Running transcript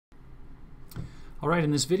Alright,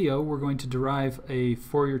 in this video we're going to derive a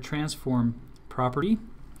Fourier transform property.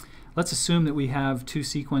 Let's assume that we have two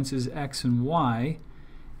sequences x and y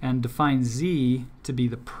and define z to be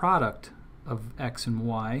the product of x and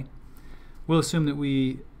y. We'll assume that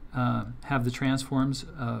we have the transforms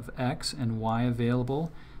of x and y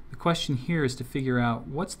available. The question here is to figure out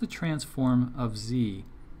what's the transform of z.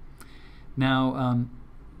 Now,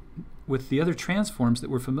 with the other transforms that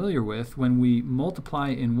we're familiar with, when we multiply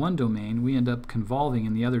in one domain, we end up convolving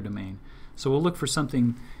in the other domain. So we'll look for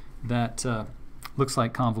something that looks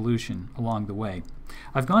like convolution along the way.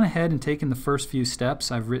 I've gone ahead and taken the first few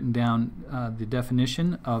steps. I've written down the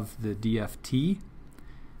definition of the DFT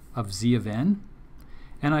of z of n,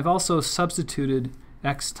 and I've also substituted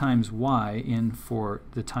x times y in for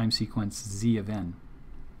the time sequence z of n.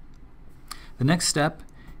 The next step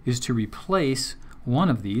is to replace one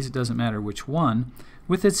of these, it doesn't matter which one,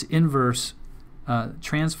 with its inverse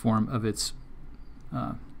transform of its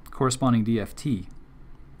corresponding DFT.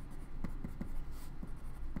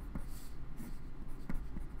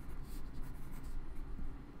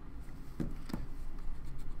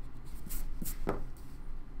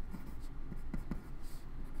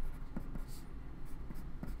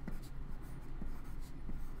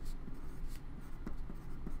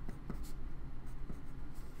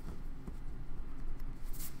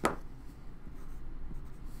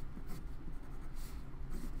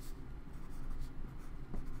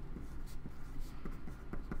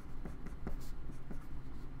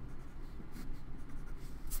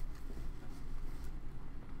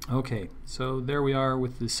 Okay, so there we are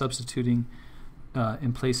with the substituting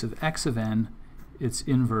in place of x of n, its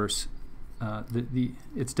inverse,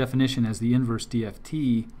 its definition as the inverse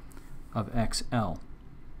DFT of xl.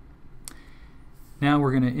 Now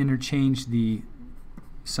we're going to interchange the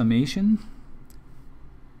summation,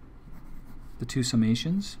 the two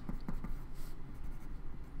summations,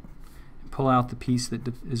 and pull out the piece that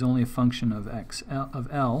is only a function of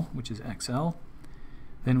l, which is xl.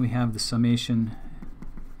 Then we have the summation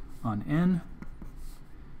on n,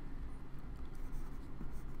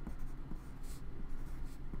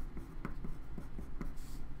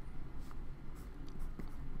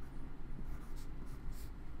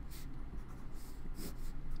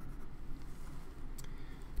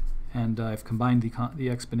 and I've combined the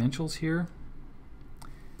exponentials here.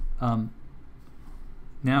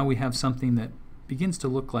 Now we have something that begins to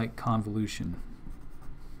look like convolution.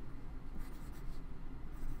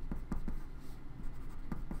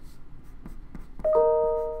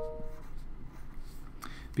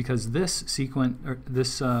 Because this sequence, or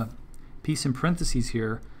this piece in parentheses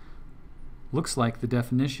here, looks like the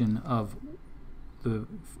definition of the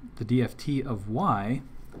DFT of y,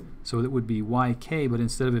 so it would be yk, but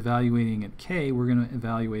instead of evaluating at k, we're going to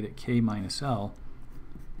evaluate at k minus l.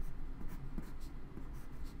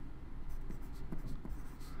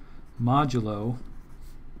 Modulo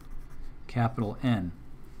capital N.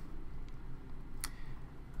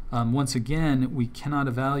 Once again, we cannot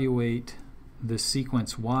evaluate the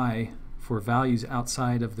sequence y for values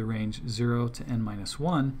outside of the range 0 to n minus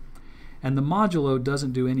 1, and the modulo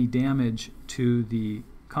doesn't do any damage to the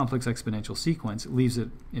complex exponential sequence. It leaves it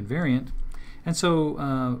invariant, and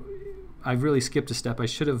so I've really skipped a step. I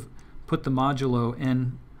should have put the modulo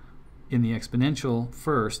n in the exponential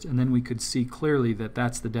first, and then we could see clearly that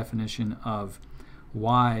that's the definition of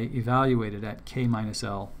y evaluated at k minus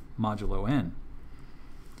l modulo n.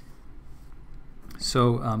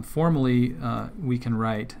 So formally we can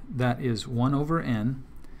write that is 1 over n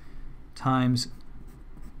times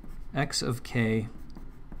x of k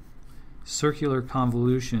circular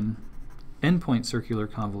convolution, endpoint circular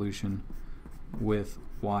convolution with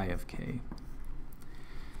y of k.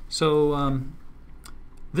 So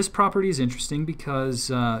this property is interesting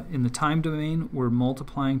because in the time domain we're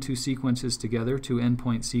multiplying two sequences together, two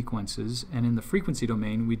endpoint sequences, and in the frequency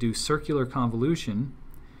domain we do circular convolution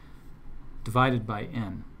divided by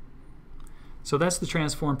n. So that's the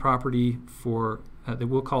transform property for, that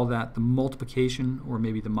we'll call that the multiplication, or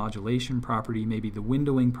maybe the modulation property, maybe the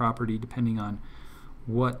windowing property, depending on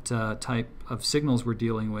what type of signals we're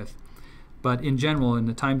dealing with. But in general, in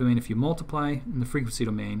the time domain, if you multiply, in the frequency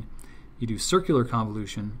domain, you do circular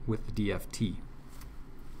convolution with the DFT.